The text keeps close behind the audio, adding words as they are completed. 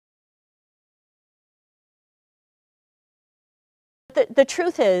The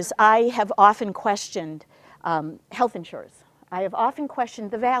truth is, I have often questioned health insurers. I have often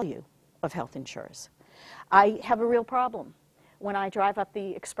questioned the value of health insurers. I have a real problem when I drive up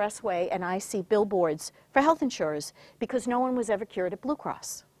the expressway and I see billboards for health insurers because no one was ever cured at Blue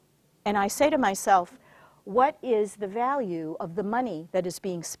Cross. And I say to myself, what is the value of the money that is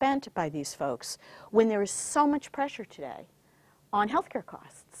being spent by these folks when there is so much pressure today on healthcare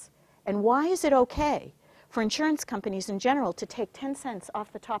costs? And why is it okay for insurance companies in general to take 10 cents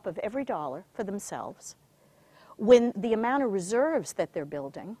off the top of every dollar for themselves when the amount of reserves that they're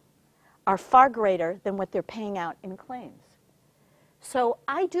building are far greater than what they're paying out in claims? So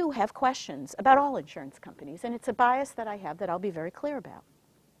I do have questions about all insurance companies, and it's a bias that I have that I'll be very clear about.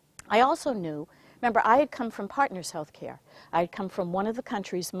 I also knew, remember, I had come from Partners Healthcare. I had come from one of the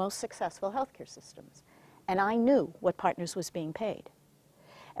country's most successful healthcare systems, and I knew what Partners was being paid.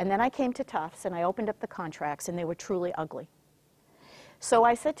 And then I came to Tufts, and I opened up the contracts, and they were truly ugly. So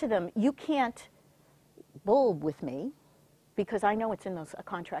I said to them, you can't bulb with me, because I know it's in those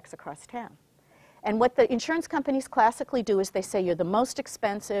contracts across town. And what the insurance companies classically do is they say you're the most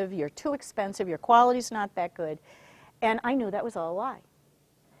expensive, you're too expensive, your quality's not that good. And I knew that was all a lie.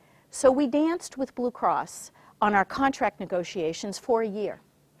 So we danced with Blue Cross on our contract negotiations for a year.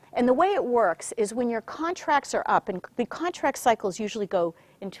 And the way it works is when your contracts are up, and the contract cycles usually go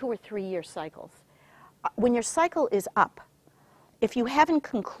in 2 or 3 year cycles. When your cycle is up, if you haven't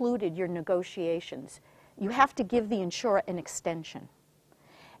concluded your negotiations, you have to give the insurer an extension.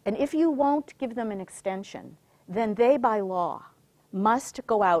 And if you won't give them an extension, then they, by law, must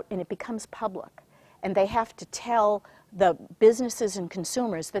go out and it becomes public. And they have to tell the businesses and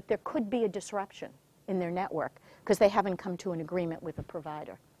consumers that there could be a disruption in their network because they haven't come to an agreement with a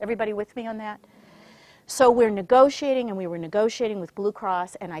provider. Everybody with me on that? So we're negotiating, and we were negotiating with Blue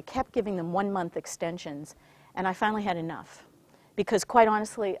Cross, and I kept giving them 1-month extensions. And I finally had enough because, quite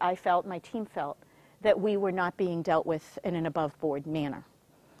honestly, I felt, my team felt, that we were not being dealt with in an above-board manner.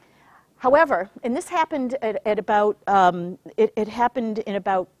 However, and this happened at about, it happened in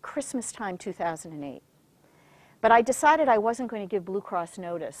about Christmas time 2008. But I decided I wasn't going to give Blue Cross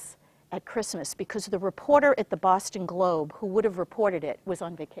notice at Christmas because the reporter at the Boston Globe who would have reported it was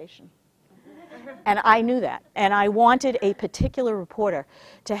on vacation. And I knew that. And I wanted a particular reporter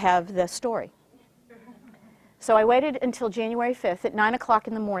to have the story. So I waited until January 5th. At 9 o'clock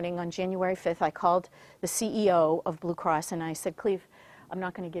in the morning on January 5th, I called the CEO of Blue Cross and I said, Cleve, I'm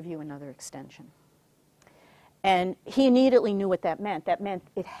not going to give you another extension. And he immediately knew what that meant. That meant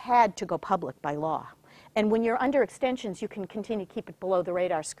it had to go public by law. And when you're under extensions, you can continue to keep it below the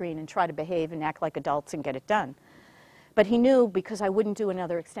radar screen and try to behave and act like adults and get it done. But he knew, because I wouldn't do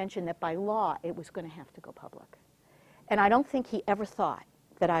another extension, that by law it was going to have to go public. And I don't think he ever thought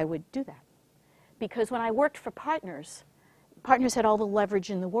that I would do that. Because when I worked for Partners, Partners had all the leverage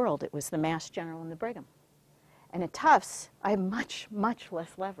in the world. It was the Mass General and the Brigham. And at Tufts, I have much, much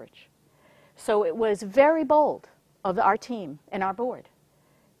less leverage. So it was very bold of our team and our board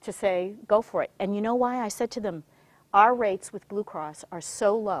to say, go for it. And you know why? I said to them, our rates with Blue Cross are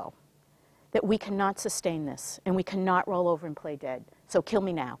so low that we cannot sustain this, and we cannot roll over and play dead. So kill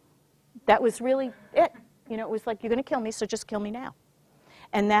me now. That was really it. You know, it was like, you're going to kill me, so just kill me now.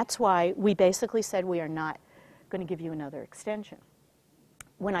 And that's why we basically said we are not going to give you another extension.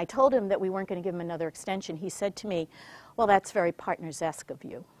 When I told him that we weren't going to give him another extension, he said to me, well, that's very Partners-esque of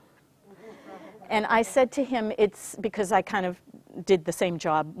you. And I said to him, it's because I kind of did the same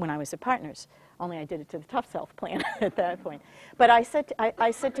job when I was at Partners, only I did it to the Tufts Health plan at that point. But I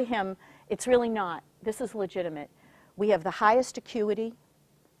said to him, it's really not. This is legitimate. We have the highest acuity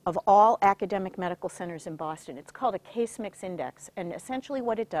of all academic medical centers in Boston. It's called a case mix index, and essentially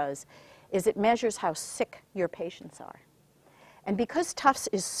what it does is it measures how sick your patients are. And because Tufts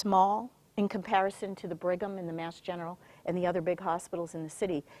is small in comparison to the Brigham and the Mass General and the other big hospitals in the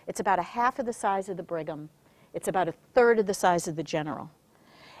city, it's about a half of the size of the Brigham. It's about a third of the size of the General.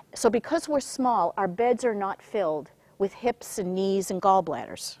 So because we're small, our beds are not filled with hips and knees and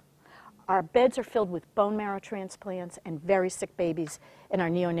gallbladders. Our beds are filled with bone marrow transplants and very sick babies in our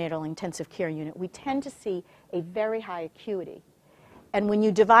neonatal intensive care unit. We tend to see a very high acuity. And when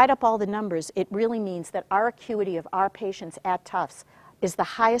you divide up all the numbers, it really means that our acuity of our patients at Tufts is the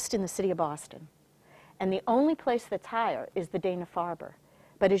highest in the city of Boston. And the only place that's higher is the Dana-Farber.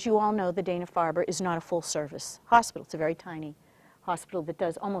 But as you all know, the Dana-Farber is not a full-service hospital. It's a very tiny hospital that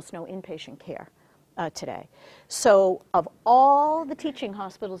does almost no inpatient care today. So of all the teaching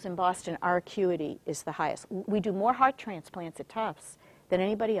hospitals in Boston, our acuity is the highest. We do more heart transplants at Tufts than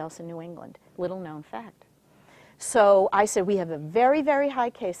anybody else in New England, little known fact. So I said we have a very, very high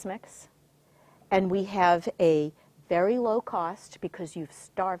case mix, and we have a very low cost because you've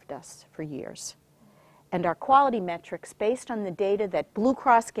starved us for years. And our quality metrics, based on the data that Blue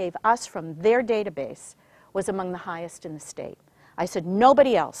Cross gave us from their database, was among the highest in the state. I said,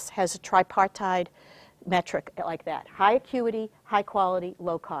 nobody else has a tripartite metric like that. High acuity, high quality,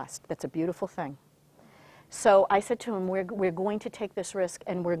 low cost. That's a beautiful thing. So I said to him, we're going to take this risk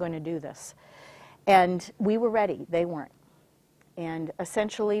and we're going to do this. And we were ready. They weren't. And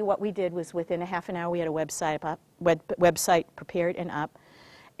essentially what we did was within a half an hour we had a website prepared and up.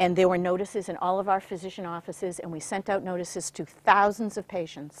 And there were notices in all of our physician offices, and we sent out notices to thousands of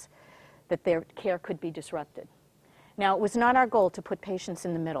patients that their care could be disrupted. Now, it was not our goal to put patients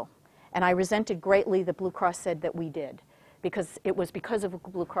in the middle. And I resented greatly that Blue Cross said that we did, because it was because of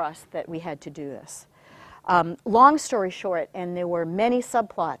Blue Cross that we had to do this. Long story short, and there were many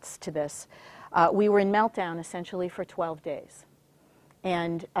subplots to this, we were in meltdown essentially for 12 days.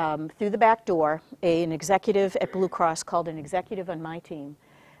 And through the back door, an executive at Blue Cross called an executive on my team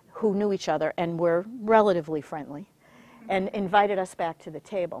who knew each other and were relatively friendly and invited us back to the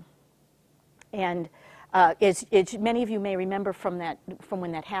table. And as many of you may remember from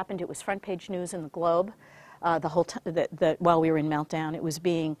when that happened, it was front page news in the Globe the whole while we were in meltdown. It was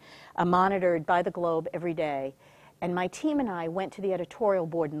being monitored by the Globe every day. And my team and I went to the editorial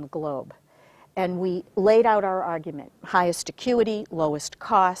board in the Globe. And we laid out our argument, highest acuity, lowest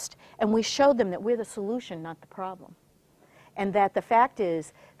cost, and we showed them that we're the solution, not the problem. And that the fact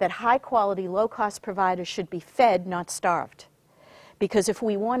is that high-quality, low-cost providers should be fed, not starved. Because if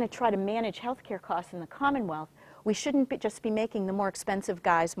we want to try to manage healthcare costs in the Commonwealth, we shouldn't just be making the more expensive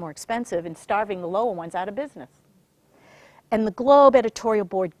guys more expensive and starving the lower ones out of business. And the Globe editorial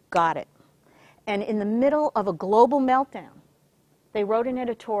board got it. And in the middle of a global meltdown, they wrote an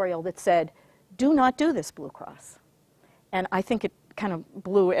editorial that said, do not do this, Blue Cross. And I think it kind of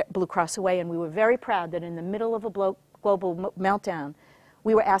blew Blue Cross away, and we were very proud that in the middle of a global meltdown,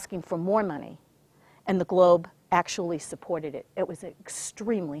 we were asking for more money, and the Globe actually supported it. It was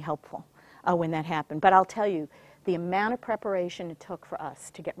extremely helpful when that happened. But I'll tell you, the amount of preparation it took for us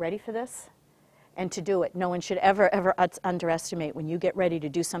to get ready for this and to do it, no one should ever underestimate when you get ready to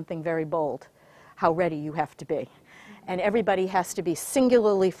do something very bold, how ready you have to be. And everybody has to be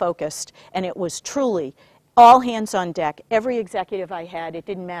singularly focused, and it was truly all hands on deck. Every executive I had, it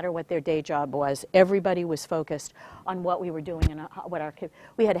didn't matter what their day job was. Everybody was focused on what we were doing and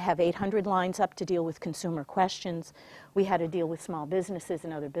we had to have 800 lines up to deal with consumer questions. We had to deal with small businesses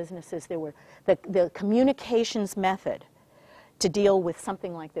and other businesses. There were the communications method to deal with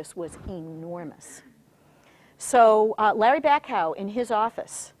something like this was enormous. So Larry Bacow in his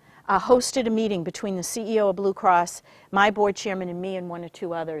office hosted a meeting between the CEO of Blue Cross, my board chairman, and me and one or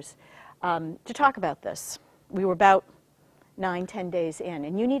two others to talk about this. We were about 9-10 days in.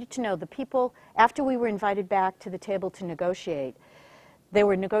 And you needed to know the people, after we were invited back to the table to negotiate, there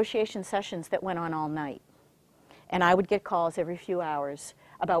were negotiation sessions that went on all night. And I would get calls every few hours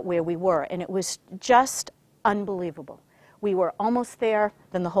about where we were. And it was just unbelievable. We were almost there,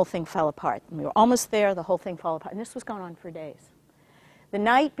 then the whole thing fell apart. And we were almost there, the whole thing fell apart. And this was going on for days. The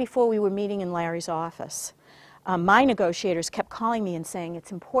night before we were meeting in Larry's office, my negotiators kept calling me and saying,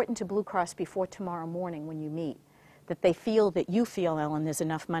 it's important to Blue Cross before tomorrow morning when you meet, that they feel that you feel, Ellen, there's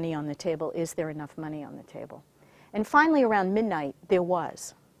enough money on the table. Is there enough money on the table? And finally, around midnight, there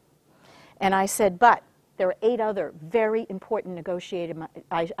was. And I said, but there are 8 other very important negotiated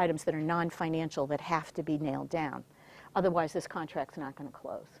items that are non-financial that have to be nailed down. Otherwise, this contract's not going to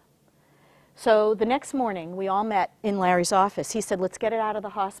close. So the next morning, we all met in Larry's office. He said, let's get it out of the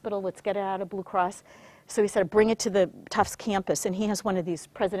hospital. Let's get it out of Blue Cross. So he said, bring it to the Tufts campus. And he has one of these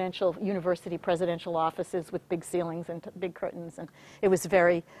university presidential offices with big ceilings and big curtains. And it was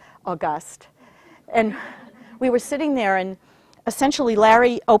very august. And we were sitting there, and essentially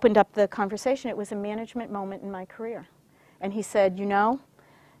Larry opened up the conversation. It was a management moment in my career. And he said, you know,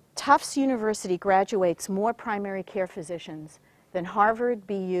 Tufts University graduates more primary care physicians than Harvard,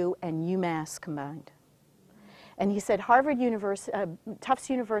 BU, and UMass combined. And he said Tufts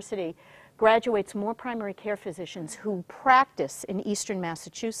University graduates more primary care physicians who practice in Eastern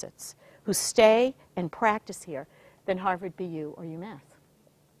Massachusetts, who stay and practice here, than Harvard, BU, or UMass.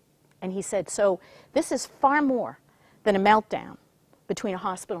 And he said, so this is far more than a meltdown between a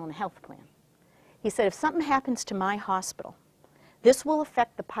hospital and a health plan. He said, if something happens to my hospital, this will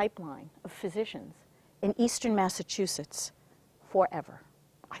affect the pipeline of physicians in Eastern Massachusetts forever.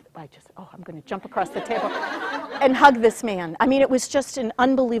 I'm going to jump across the table and hug this man. I mean, it was just an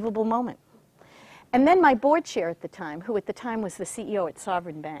unbelievable moment. And then my board chair at the time, who at the time was the CEO at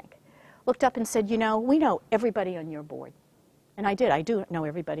Sovereign Bank, looked up and said, you know, we know everybody on your board. And I did. I do know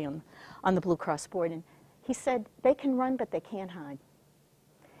everybody on the Blue Cross board. And He said, they can run, but they can't hide.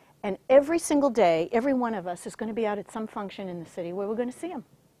 And every single day, every one of us is going to be out at some function in the city where we're going to see them.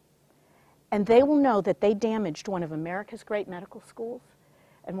 And they will know that they damaged one of America's great medical schools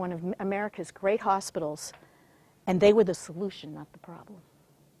and one of America's great hospitals, and they were the solution, not the problem.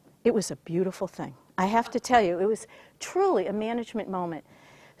 It was a beautiful thing. I have to tell you, it was truly a management moment.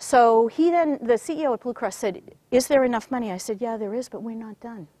 So the CEO at Blue Cross said, is there enough money? I said, yeah, there is, but we're not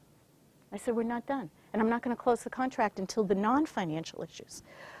done. I said, we're not done. And I'm not going to close the contract until the non-financial issues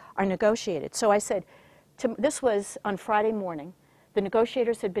are negotiated. So I said, this was on Friday morning. The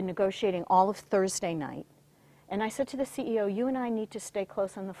negotiators had been negotiating all of Thursday night. And I said to the CEO, you and I need to stay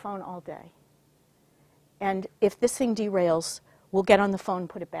close on the phone all day. And if this thing derails, we'll get on the phone and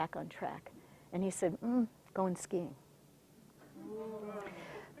put it back on track. And he said, going skiing.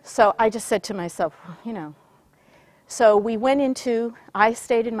 So I just said to myself, you know. So we went I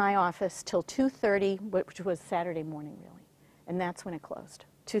stayed in my office till 2:30, which was Saturday morning, really. And that's when it closed,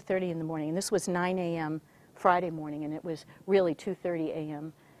 2:30 in the morning. And this was 9 a.m. Friday morning, and it was really 2:30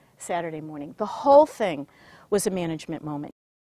 a.m. Saturday morning. The whole thing was a management moment.